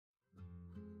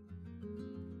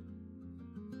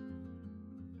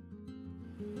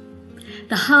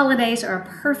The holidays are a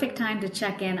perfect time to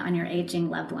check in on your aging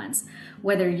loved ones.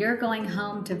 Whether you're going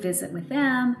home to visit with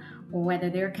them or whether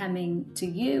they're coming to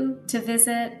you to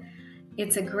visit,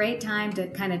 it's a great time to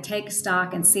kind of take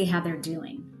stock and see how they're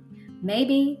doing.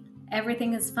 Maybe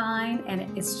everything is fine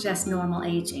and it's just normal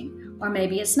aging, or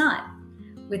maybe it's not.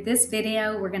 With this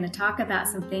video, we're going to talk about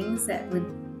some things that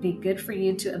would be good for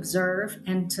you to observe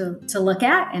and to look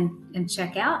at and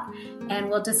check out, and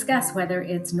we'll discuss whether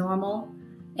it's normal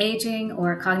aging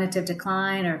or cognitive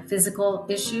decline or physical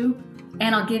issue,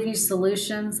 and I'll give you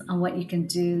solutions on what you can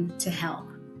do to help.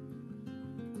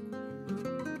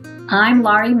 I'm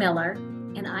Laurie Miller,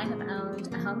 and I have owned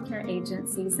a home care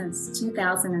agency since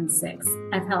 2006.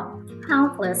 I've helped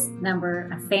countless number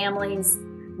of families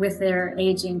with their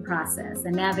aging process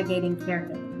and navigating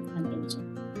caregiving and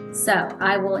aging. So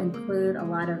I will include a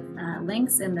lot of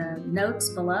links in the notes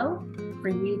below for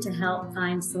you to help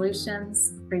find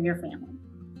solutions for your family.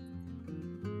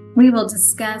 We will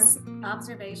discuss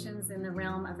observations in the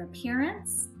realm of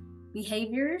appearance,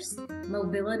 behaviors,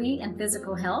 mobility and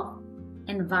physical health,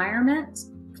 environment,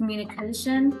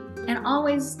 communication, and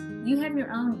always you have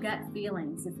your own gut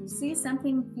feelings. If you see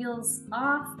something feels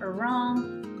off or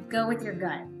wrong, go with your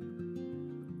gut.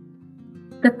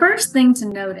 The first thing to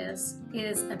notice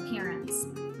is appearance,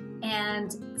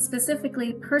 and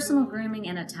specifically personal grooming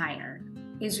and attire.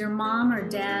 Is your mom or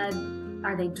dad,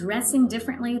 are they dressing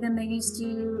differently than they used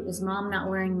to? Is mom not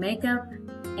wearing makeup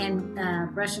and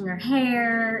brushing her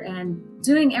hair and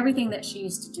doing everything that she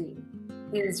used to do?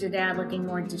 Is your dad looking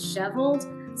more disheveled?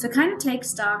 So kind of take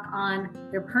stock on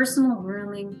their personal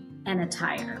grooming and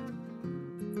attire.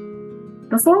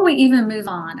 Before we even move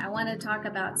on, I want to talk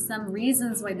about some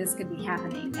reasons why this could be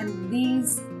happening. And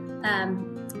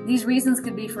these reasons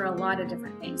could be for a lot of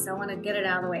different things. So I want to get it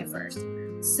out of the way first.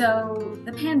 So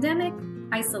the pandemic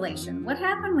isolation, what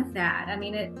happened with that? I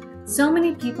mean, so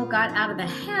many people got out of the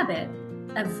habit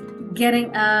of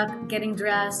getting up, getting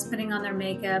dressed, putting on their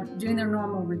makeup, doing their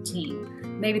normal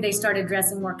routine. Maybe they started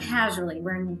dressing more casually,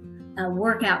 wearing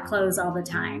workout clothes all the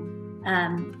time.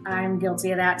 I'm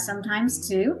guilty of that sometimes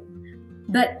too.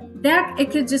 But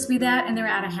it could just be that, and they're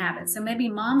out of habit. So maybe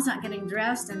mom's not getting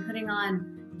dressed and putting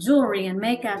on jewelry and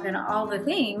makeup and all the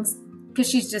things because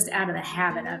she's just out of the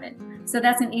habit of it. So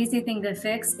that's an easy thing to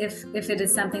fix if it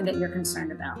is something that you're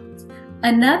concerned about.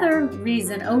 Another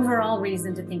reason, overall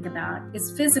reason to think about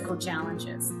is physical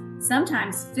challenges.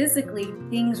 Sometimes physically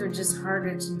things are just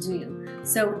harder to do.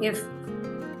 So if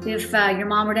your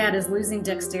mom or dad is losing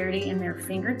dexterity in their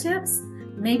fingertips,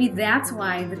 maybe that's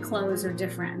why the clothes are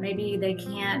different. Maybe they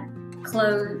can't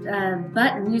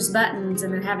use buttons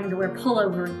and they're having to wear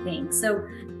pullover things. So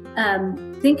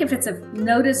think if it's a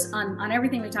notice on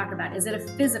everything we talk about. Is it a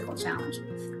physical challenge?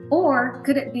 Or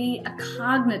could it be a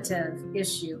cognitive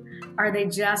issue? Are they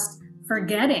just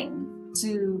forgetting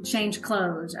to change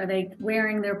clothes? Are they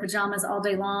wearing their pajamas all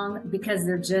day long because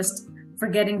they're just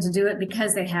forgetting to do it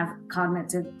because they have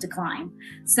cognitive decline?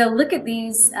 So look at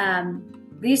these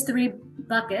three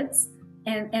buckets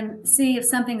and see if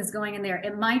something is going in there.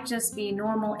 It might just be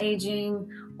normal aging,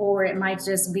 or it might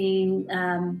just be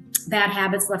bad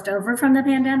habits left over from the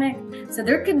pandemic. So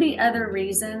there could be other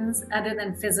reasons other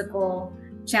than physical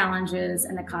challenges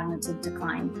and the cognitive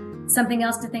decline. Something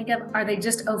else to think of, are they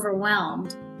just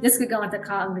overwhelmed? This could go into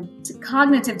the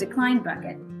cognitive decline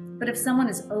bucket. But if someone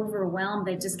is overwhelmed,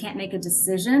 they just can't make a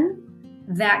decision,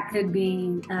 that could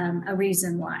be a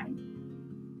reason why.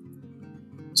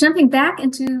 Jumping back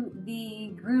into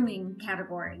the grooming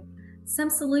category,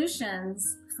 some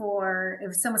solutions for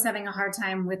if someone's having a hard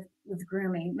time with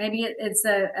grooming. Maybe it's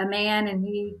a man and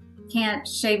he can't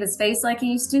shave his face like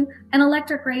he used to. An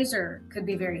electric razor could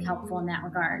be very helpful in that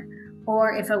regard.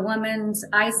 Or if a woman's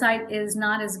eyesight is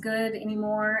not as good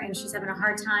anymore and she's having a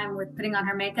hard time with putting on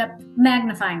her makeup,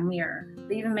 magnifying mirror.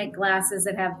 They even make glasses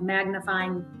that have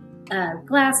magnifying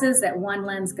glasses that one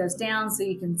lens goes down so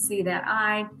you can see that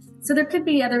eye. So there could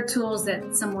be other tools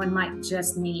that someone might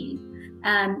just need.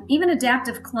 Even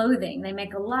adaptive clothing. They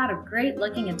make a lot of great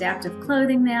looking adaptive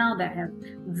clothing now that have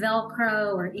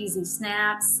Velcro or easy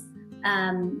snaps.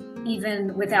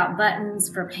 Even without buttons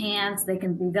for pants, they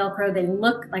can be Velcro. They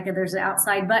look like there's an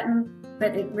outside button,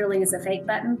 but it really is a fake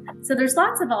button. So there's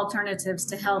lots of alternatives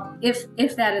to help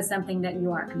if that is something that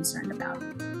you are concerned about.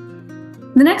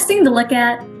 The next thing to look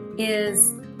at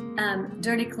is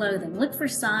dirty clothing. Look for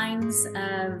signs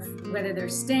of whether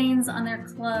there's stains on their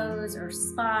clothes or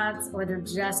spots, or they're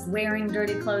just wearing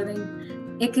dirty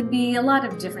clothing. It could be a lot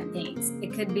of different things.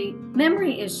 It could be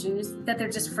memory issues that they're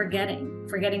just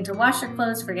forgetting to wash their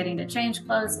clothes, forgetting to change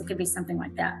clothes. It could be something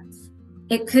like that.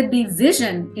 It could be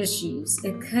vision issues.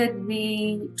 It could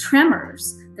be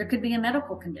tremors. There could be a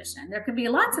medical condition. There could be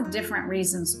lots of different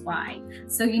reasons why.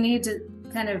 So you need to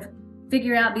kind of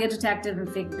figure out, be a detective and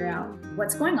figure out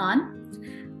what's going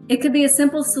on. It could be a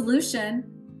simple solution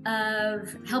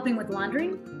of helping with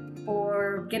laundry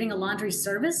or getting a laundry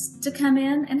service to come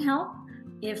in and help.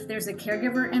 If there's a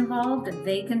caregiver involved,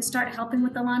 they can start helping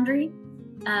with the laundry.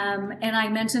 And I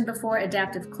mentioned before,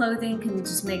 adaptive clothing can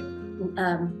just make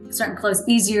certain clothes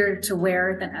easier to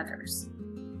wear than others.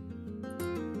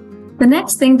 The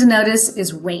next thing to notice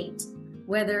is weight.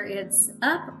 Whether it's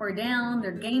up or down,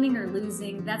 they're gaining or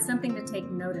losing, that's something to take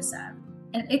notice of.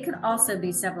 And it could also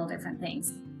be several different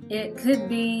things. It could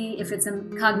be, if it's a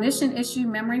cognition issue,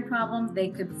 memory problem, they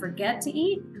could forget to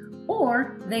eat,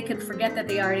 or they could forget that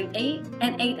they already ate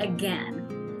and ate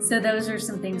again. So those are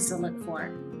some things to look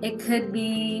for. It could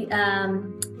be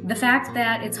the fact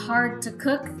that it's hard to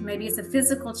cook. Maybe it's a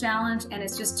physical challenge and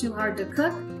it's just too hard to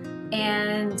cook.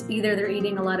 And either they're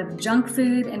eating a lot of junk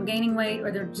food and gaining weight,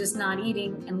 or they're just not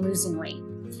eating and losing weight.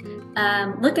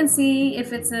 Look and see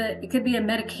if it could be a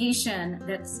medication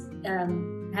that's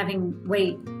having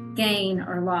weight gain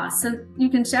or loss. So you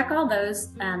can check all those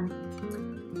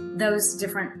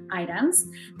different items.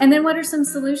 And then what are some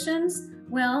solutions?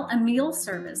 Well, a meal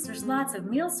service. There's lots of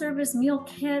meal service, meal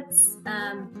kits,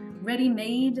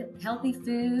 ready-made healthy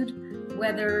food,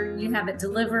 whether you have it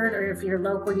delivered or if you're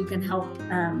local, you can help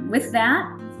with that.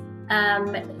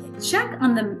 Check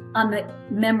on the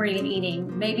memory and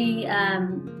eating. Maybe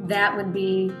that would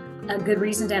be a good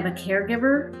reason to have a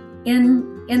caregiver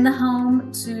in the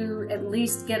home to at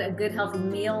least get a good healthy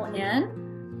meal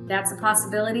in. That's a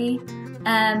possibility.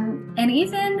 And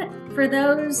even for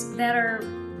those that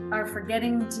are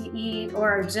forgetting to eat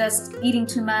or are just eating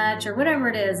too much or whatever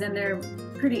it is, and they're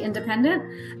pretty independent,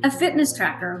 a fitness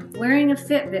tracker, wearing a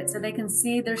Fitbit so they can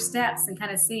see their steps and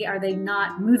kind of see, are they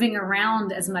not moving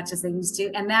around as much as they used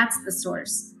to? And that's the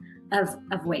source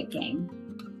of weight gain.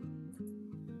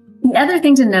 The other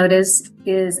thing to notice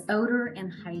is odor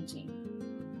and hygiene.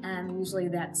 Usually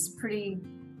that's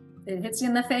it hits you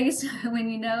in the face when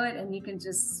you know it, and you can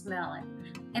just smell it.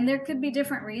 And there could be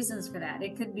different reasons for that.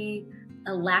 It could be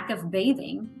a lack of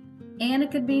bathing, and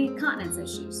it could be continence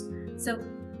issues. So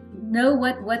know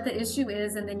what the issue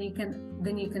is, and then you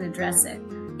can address it.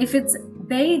 If it's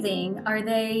bathing, are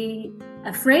they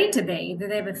afraid to bathe? Do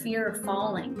they have a fear of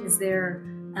falling? Is their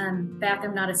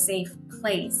bathroom not a safe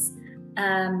place?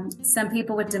 Some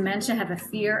people with dementia have a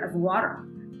fear of water,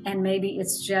 and maybe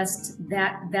it's just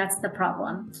that's the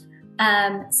problem.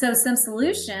 So some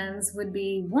solutions would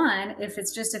be, one, if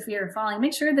it's just a fear of falling,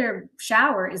 make sure their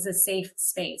shower is a safe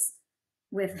space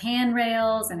with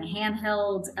handrails and a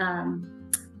handheld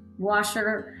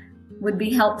washer would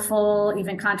be helpful,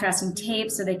 even contrasting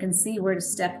tape so they can see where to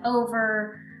step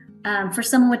over. For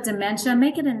someone with dementia,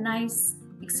 make it a nice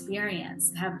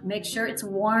experience. Make sure it's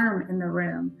warm in the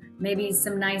room. Maybe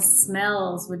some nice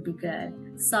smells would be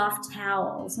good. Soft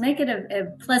towels. Make it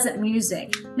a pleasant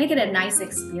music. Make it a nice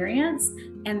experience,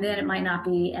 and then it might not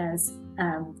be as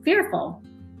fearful.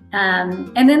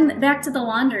 And then back to the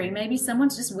laundry. Maybe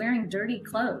someone's just wearing dirty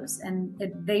clothes, and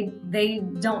they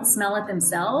don't smell it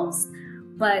themselves,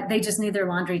 but they just need their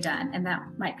laundry done, and that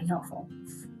might be helpful.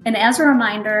 And as a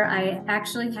reminder, I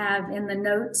actually have in the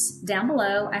notes down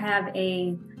below, I have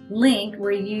a link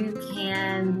where you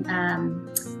can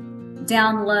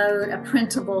download a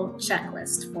printable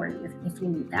checklist for you if you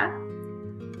need that.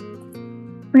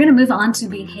 We're going to move on to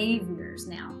behaviors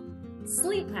now.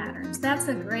 Sleep patterns. That's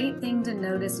a great thing to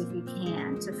notice if you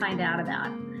can, to find out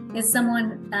about. Is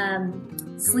someone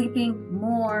sleeping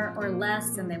more or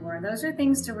less than they were? Those are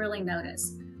things to really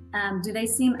notice. Do they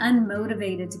seem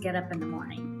unmotivated to get up in the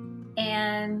morning?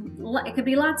 And it could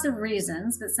be lots of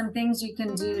reasons, but some things you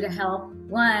can do to help.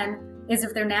 One is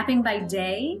if they're napping by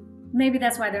day, maybe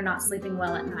that's why they're not sleeping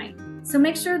well at night. So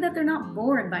make sure that they're not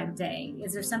bored by day.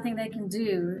 Is there something they can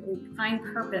do? Find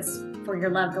purpose for your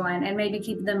loved one and maybe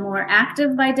keep them more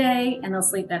active by day, and they'll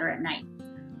sleep better at night.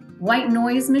 White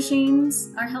noise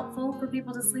machines are helpful for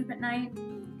people to sleep at night.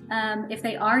 If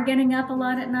they are getting up a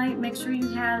lot at night, make sure you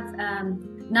have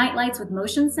night lights with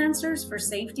motion sensors for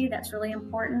safety. That's really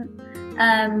important.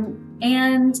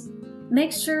 And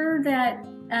make sure that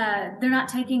they're not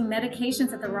taking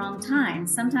medications at the wrong time.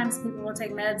 Sometimes people will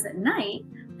take meds at night,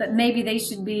 but maybe they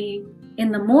should be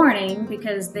in the morning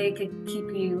because they could keep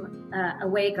you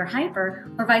awake or hyper,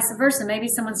 or vice versa. Maybe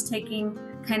someone's taking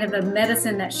kind of a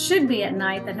medicine that should be at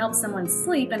night that helps someone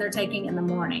sleep, and they're taking it in the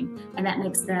morning, and that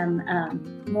makes them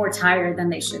more tired than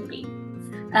they should be.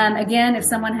 Again, if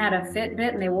someone had a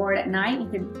Fitbit and they wore it at night, you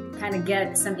could kind of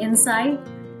get some insight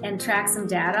and track some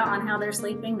data on how they're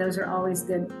sleeping. Those are always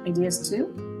good ideas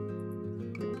too.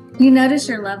 Do you notice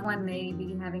your loved one may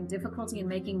be having difficulty in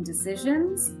making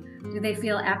decisions? Do they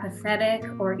feel apathetic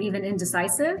or even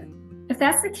indecisive? If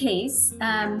that's the case,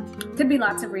 could be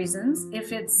lots of reasons.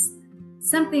 If it's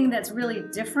something that's really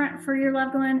different for your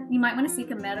loved one, you might want to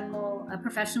seek a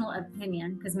professional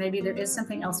opinion, because maybe there is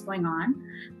something else going on.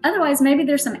 Otherwise, maybe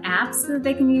there's some apps that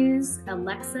they can use.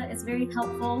 Alexa is very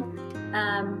helpful.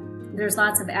 There's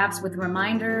lots of apps with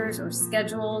reminders or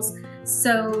schedules,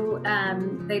 so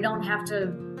they don't have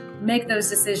to make those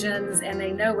decisions, and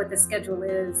they know what the schedule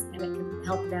is, and it can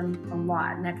help them a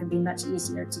lot, and that can be much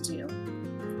easier to do.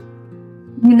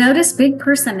 You notice big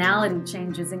personality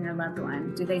changes in your loved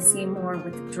one. Do they seem more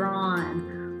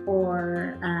withdrawn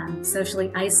or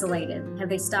socially isolated? Have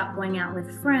they stopped going out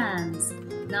with friends,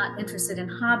 not interested in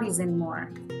hobbies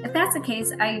anymore? If that's the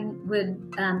case, I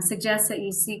would suggest that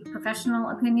you seek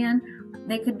professional opinion.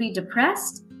 They could be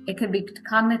depressed, it could be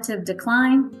cognitive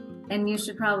decline, and you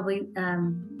should probably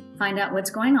find out what's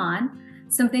going on.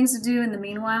 Some things to do in the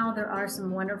meanwhile: there are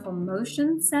some wonderful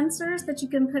motion sensors that you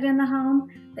can put in the home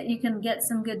that you can get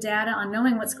some good data on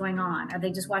knowing what's going on. Are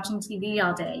they just watching TV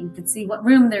all day? You could see what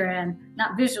room they're in,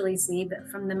 not visually see, but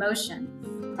from the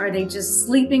motion. Are they just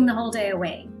sleeping the whole day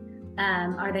away?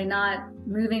 Are they not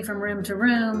moving from room to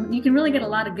room? You can really get a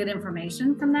lot of good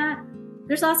information from that.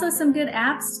 There's also some good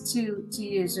apps to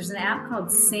use. There's an app called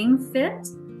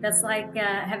SingFit that's like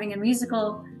having a music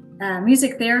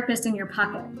therapist in your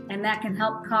pocket, and that can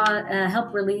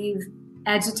help relieve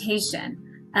agitation.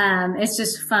 It's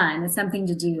just fun. It's something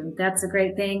to do. That's a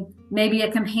great thing. Maybe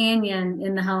a companion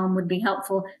in the home would be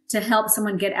helpful to help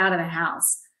someone get out of the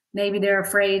house. Maybe they're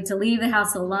afraid to leave the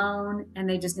house alone and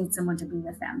they just need someone to be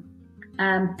with them.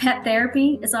 Pet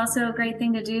therapy is also a great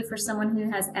thing to do for someone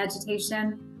who has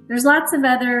agitation. There's lots of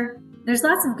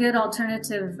good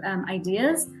alternative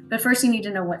ideas, but first you need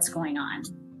to know what's going on.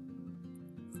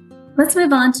 Let's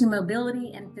move on to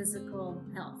mobility and physical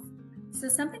health. So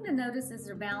something to notice is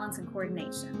their balance and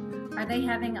coordination. Are they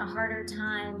having a harder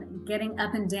time getting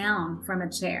up and down from a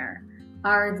chair?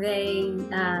 Are they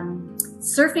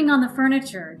surfing on the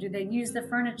furniture? Do they use the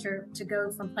furniture to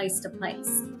go from place to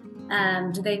place?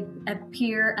 Do they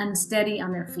appear unsteady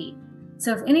on their feet?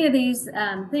 So if any of these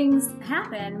things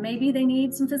happen, maybe they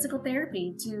need some physical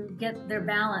therapy to get their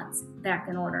balance back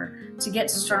in order, to get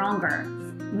stronger.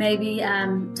 Maybe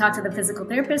talk to the physical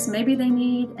therapist. Maybe they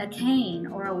need a cane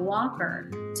or a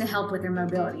walker to help with their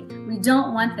mobility. We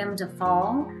don't want them to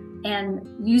fall, and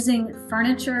using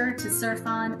furniture to surf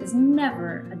on is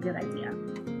never a good idea.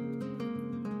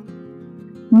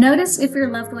 Notice if your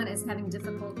loved one is having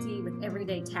difficulty with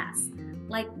everyday tasks,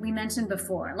 like we mentioned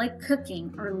before, like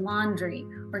cooking or laundry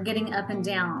or getting up and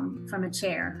down from a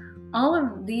chair. All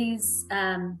of these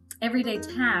everyday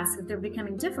tasks, if they're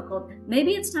becoming difficult,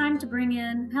 maybe it's time to bring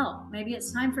in help. Maybe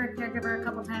it's time for a caregiver a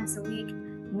couple times a week.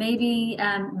 Maybe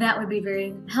that would be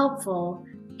very helpful.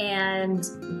 And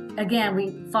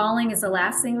again, falling is the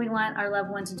last thing we want our loved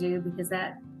one to do, because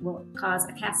that will cause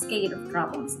a cascade of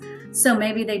problems. So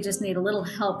maybe they just need a little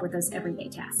help with those everyday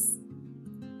tasks.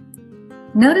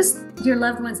 Notice your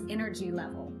loved one's energy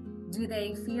level. Do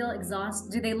they feel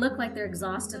exhausted? Do they look like they're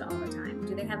exhausted all the time?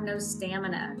 Do they have no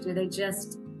stamina? Do they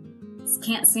just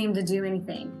can't seem to do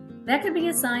anything? That could be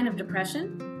a sign of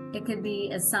depression. It could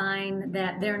be a sign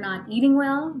that they're not eating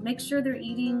well. Make sure they're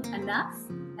eating enough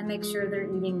and make sure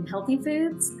they're eating healthy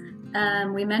foods.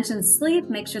 We mentioned sleep.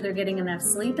 Make sure they're getting enough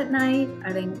sleep at night.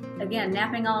 Are they, again,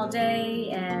 napping all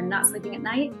day and not sleeping at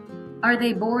night? Are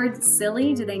they bored,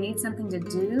 silly? Do they need something to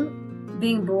do?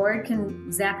 Being bored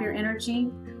can zap your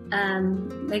energy.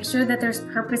 Make sure that there's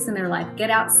purpose in their life.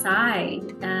 Get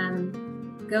outside.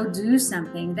 Go do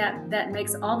something. That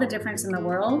makes all the difference in the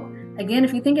world. Again,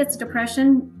 if you think it's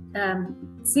depression,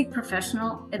 seek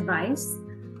professional advice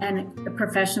and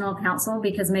professional counsel,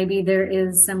 because maybe there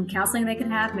is some counseling they can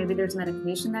have. Maybe there's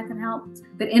medication that can help.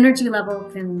 But energy level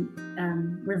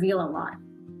can reveal a lot.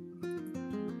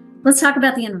 Let's talk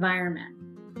about the environment.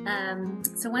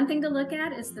 So one thing to look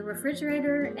at is the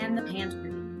refrigerator and the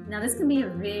pantry. Now this can be a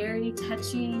very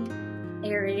touchy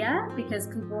area because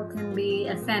people can be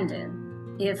offended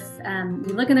if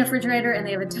you look in the refrigerator and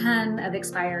they have a ton of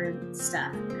expired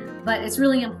stuff. But it's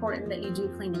really important that you do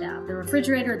clean it out. The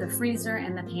refrigerator, the freezer,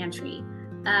 and the pantry.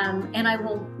 And I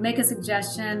will make a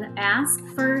suggestion: ask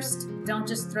first, don't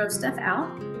just throw stuff out,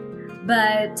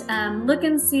 but look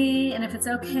and see, and if it's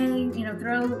okay,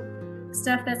 throw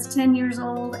stuff that's 10 years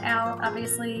old out,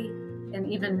 obviously, and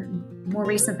even more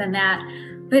recent than that.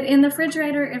 But in the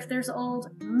refrigerator, if there's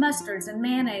old mustards and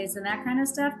mayonnaise and that kind of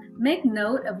stuff, make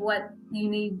note of what you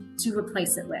need to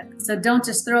replace it with. So don't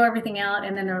just throw everything out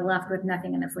and then they're left with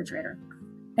nothing in the refrigerator.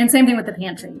 And same thing with the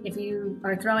pantry. If you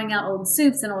are throwing out old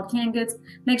soups and old canned goods,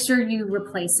 make sure you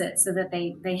replace it so that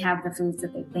they have the foods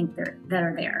that they think that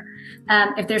are there.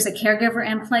 If there's a caregiver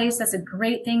in place, that's a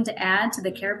great thing to add to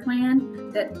the care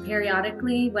plan, that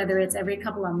periodically, whether it's every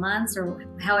couple of months or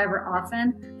however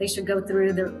often, they should go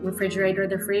through the refrigerator,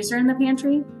 the freezer, and the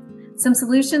pantry. Some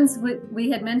solutions, we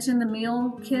had mentioned the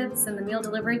meal kits and the meal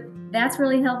delivery. That's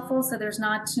really helpful, so there's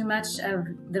not too much of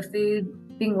the food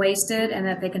being wasted and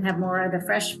that they can have more of the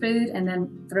fresh food and then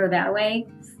throw that away.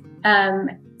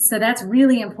 So that's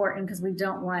really important because we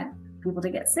don't want people to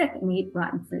get sick and eat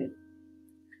rotten food.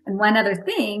 And one other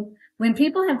thing, when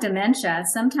people have dementia,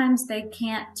 sometimes they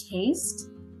can't taste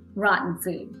rotten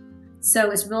food. So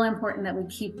it's really important that we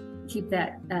keep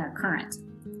that current.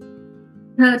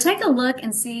 So take a look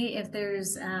and see if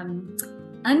there's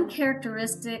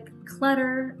uncharacteristic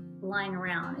clutter lying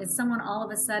around. Is someone all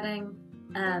of a sudden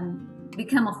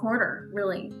become a hoarder,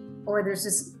 really, or there's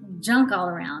just junk all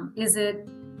around? Is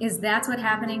that's what's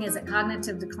happening? Is it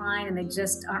cognitive decline and they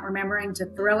just aren't remembering to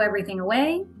throw everything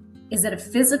away? Is it a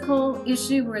physical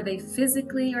issue where they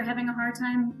physically are having a hard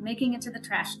time making it to the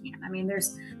trash can? I mean,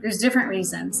 there's different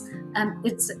reasons.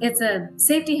 It's a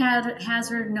safety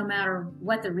hazard no matter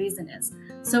what the reason is.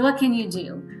 So what can you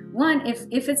do? One, if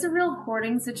it's a real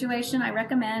hoarding situation, I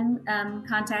recommend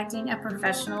contacting a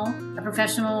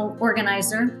professional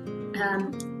organizer.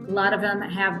 A lot of them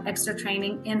have extra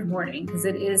training in hoarding because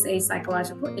it is a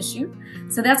psychological issue.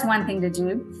 So that's one thing to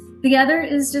do. The other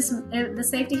is just the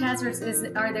safety hazards.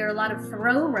 Are there a lot of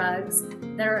throw rugs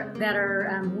that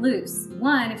are loose?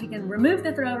 One, if you can remove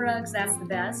the throw rugs, that's the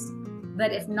best.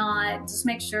 But if not, just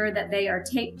make sure that they are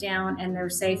taped down and they're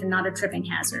safe and not a tripping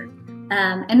hazard.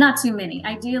 And not too many.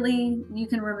 Ideally, you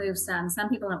can remove some. Some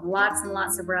people have lots and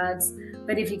lots of rugs,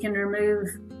 but if you can remove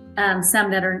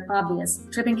some that are obvious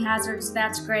tripping hazards,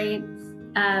 that's great.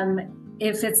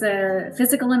 If it's a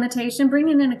physical limitation,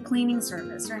 bringing in a cleaning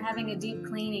service or having a deep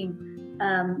cleaning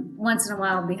once in a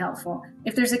while would be helpful.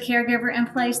 If there's a caregiver in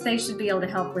place, they should be able to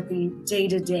help with the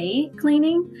day-to-day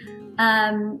cleaning.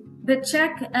 But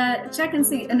check and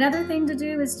see. Another thing to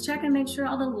do is check and make sure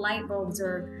all the light bulbs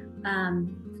are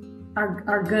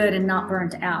good and not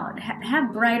burnt out.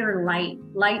 Have brighter light.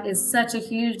 Light is such a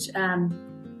huge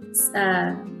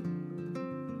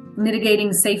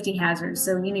mitigating safety hazards.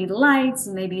 So you need lights,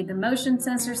 maybe the motion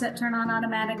sensors that turn on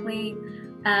automatically.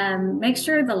 Make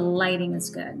sure the lighting is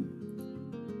good.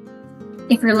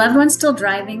 If your loved one's still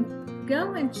driving,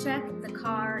 go and check the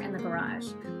car and the garage.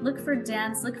 Look for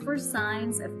dents, look for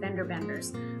signs of fender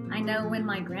benders. I know when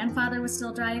my grandfather was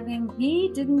still driving, he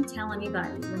didn't tell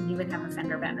anybody when he would have a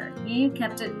fender bender. He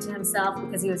kept it to himself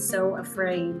because he was so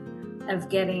afraid of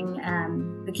getting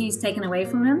the keys taken away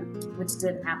from him, which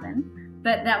did happen.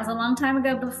 But that was a long time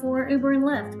ago before Uber and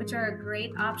Lyft, which are a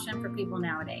great option for people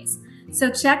nowadays.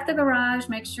 So check the garage,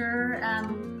 make sure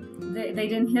they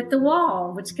didn't hit the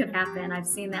wall, which could happen. I've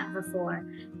seen that before.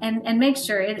 And make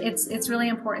sure it's really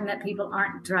important that people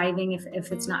aren't driving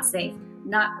if it's not safe.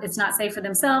 It's not safe for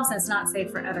themselves and it's not safe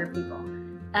for other people.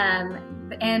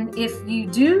 And if you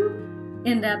do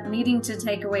end up needing to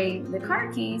take away the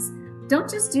car keys, don't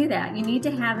just do that. You need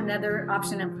to have another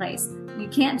option in place. You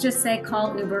can't just say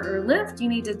call Uber or Lyft. You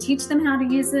need to teach them how to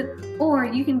use it, or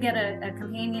you can get a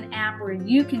companion app where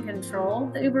you can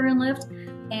control the Uber and Lyft,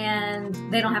 and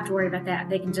they don't have to worry about that.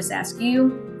 They can just ask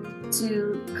you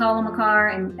to call them a car,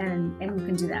 and you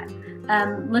can do that.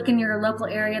 Look in your local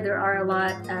area. There are a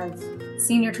lot of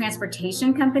senior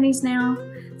transportation companies now.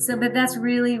 But that's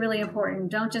really, really important.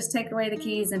 Don't just take away the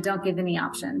keys and don't give any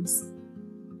options.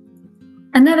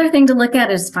 Another thing to look at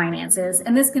is finances,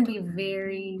 and this can be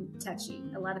very touchy.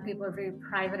 A lot of people are very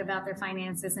private about their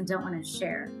finances and don't want to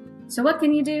share. So what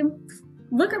can you do?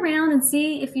 Look around and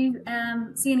see if you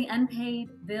see any unpaid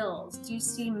bills. Do you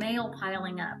see mail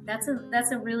piling up? That's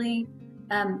a really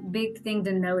big thing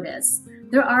to notice.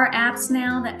 There are apps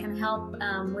now that can help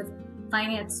with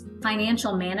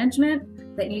financial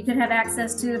management that you could have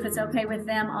access to if it's okay with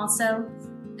them also.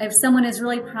 If someone is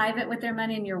really private with their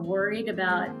money and you're worried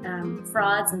about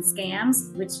frauds and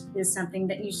scams, which is something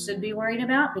that you should be worried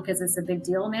about because it's a big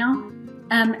deal now,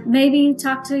 maybe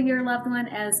talk to your loved one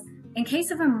as in case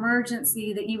of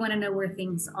emergency that you want to know where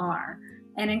things are.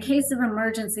 And in case of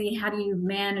emergency, how do you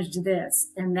manage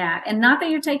this and that? And not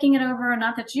that you're taking it over or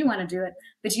not that you want to do it,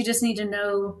 but you just need to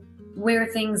know where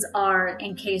things are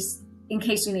in case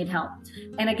you need help.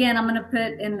 And again, I'm going to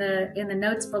put in the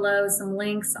notes below some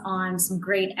links on some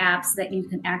great apps that you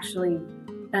can actually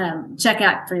check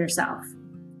out for yourself.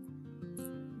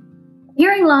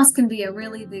 Hearing loss can be a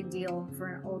really big deal for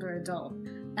an older adult.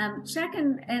 Check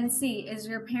and see, is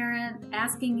your parent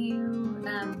asking you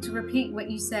to repeat what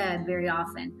you said very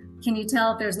often? Can you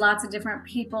tell if there's lots of different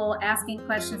people asking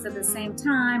questions at the same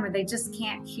time, or they just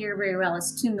can't hear very well,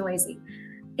 it's too noisy?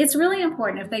 It's really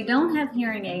important, if they don't have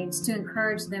hearing aids, to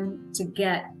encourage them to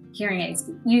get hearing aids.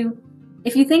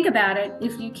 If you think about it,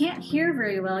 if you can't hear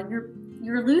very well,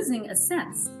 you're losing a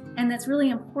sense, and that's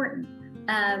really important.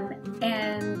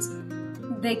 And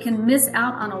they can miss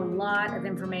out on a lot of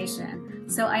information.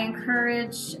 So I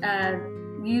encourage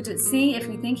you to see, if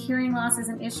you think hearing loss is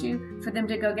an issue, for them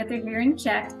to go get their hearing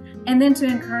checked, and then to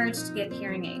encourage to get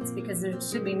hearing aids, because there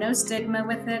should be no stigma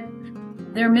with it.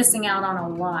 They're missing out on a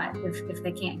lot if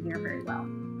they can't hear very well.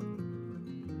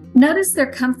 Notice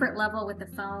their comfort level with the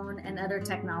phone and other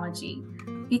technology,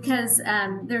 because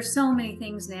there's so many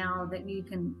things now that you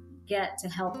can get to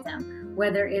help them,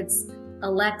 whether it's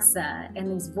Alexa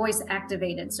and these voice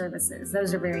activated services.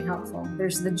 Those are very helpful.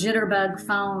 There's the Jitterbug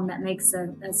phone that makes a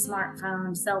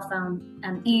smartphone, cell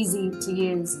phone easy to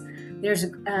use. There's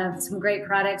some great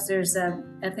products. There's a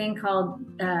thing called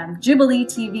Jubilee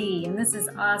TV, and this is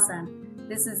awesome.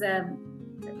 This is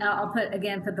I'll put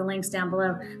the links down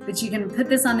below, but you can put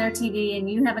this on their TV, and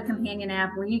you have a companion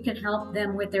app where you can help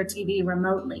them with their TV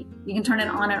remotely. You can turn it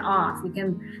on and off. You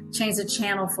can change the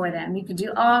channel for them. You can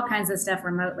do all kinds of stuff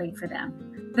remotely for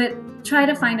them. But try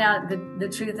to find out the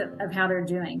truth of how they're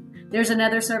doing. There's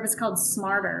another service called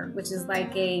Smarter, which is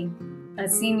like a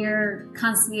senior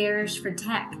concierge for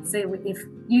tech. So if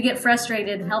you get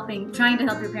frustrated trying to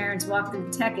help your parents walk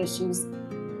through tech issues,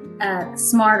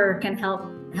 Smarter can help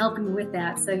you with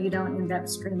that, so you don't end up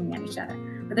screaming at each other.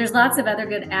 But there's lots of other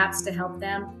good apps to help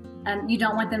them. You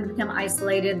don't want them to become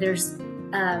isolated. There's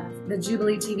the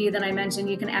Jubilee TV that I mentioned.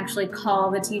 You can actually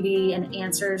call the TV and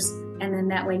answers, and then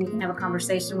that way you can have a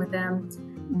conversation with them.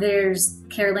 There's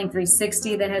CareLink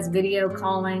 360 that has video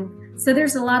calling. So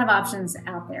there's a lot of options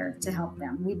out there to help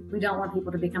them. We don't want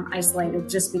people to become isolated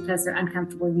just because they're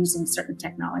uncomfortable using certain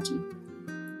technology.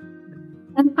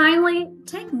 And finally,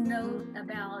 take note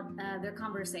about their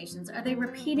conversations. Are they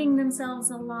repeating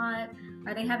themselves a lot?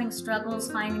 Are they having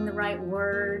struggles finding the right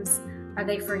words? Are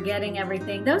they forgetting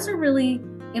everything? Those are really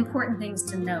important things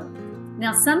to note.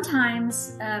 Now,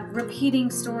 sometimes repeating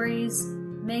stories,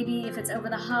 maybe if it's over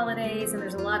the holidays and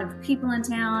there's a lot of people in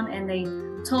town and they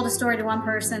told a story to one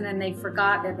person and they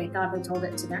forgot that they thought they told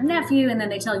it to their nephew, and then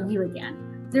they tell you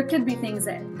again. There could be things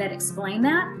that explain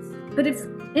that. But if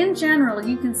in general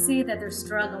you can see that they're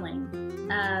struggling,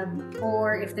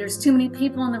 or if there's too many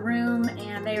people in the room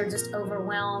and they are just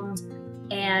overwhelmed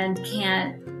and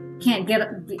can't get,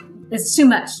 it's too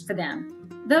much for them,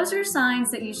 those are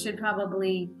signs that you should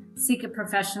probably seek a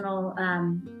professional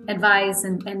advice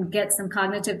and get some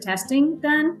cognitive testing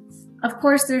done. Of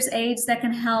course, there's aids that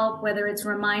can help, whether it's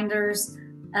reminders,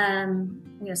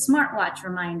 smartwatch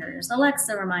reminders,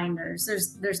 Alexa reminders.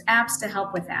 There's apps to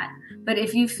help with that. But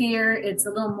if you fear it's a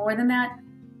little more than that,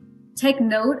 take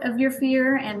note of your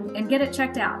fear and get it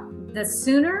checked out. The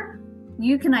sooner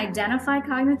you can identify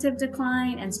cognitive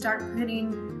decline and start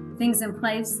putting things in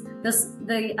place,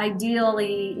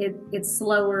 ideally it's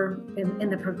slower in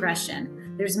the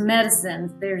progression. There's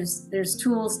medicines, there's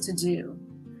tools to do.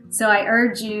 So I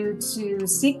urge you to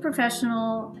seek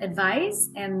professional advice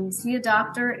and see a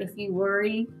doctor if you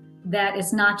worry that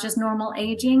it's not just normal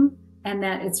aging and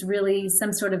that it's really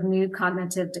some sort of new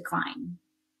cognitive decline.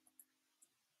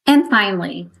 And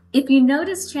finally, if you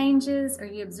notice changes or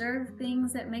you observe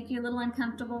things that make you a little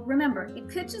uncomfortable, remember, it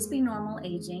could just be normal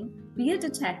aging. Be a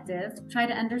detective, try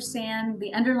to understand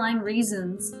the underlying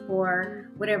reasons for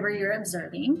whatever you're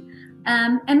observing.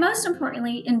 And most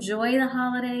importantly, enjoy the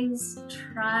holidays.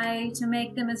 Try to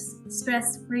make them as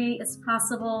stress-free as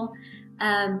possible.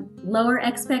 Lower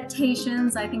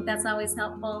expectations. I think that's always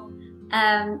helpful.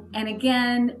 And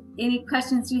again, any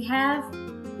questions you have,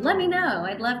 let me know.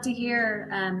 I'd love to hear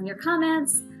your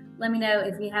comments. Let me know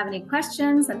if you have any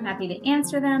questions. I'm happy to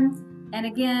answer them. And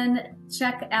again,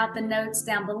 check out the notes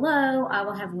down below. I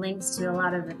will have links to a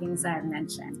lot of the things I have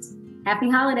mentioned. Happy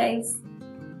holidays.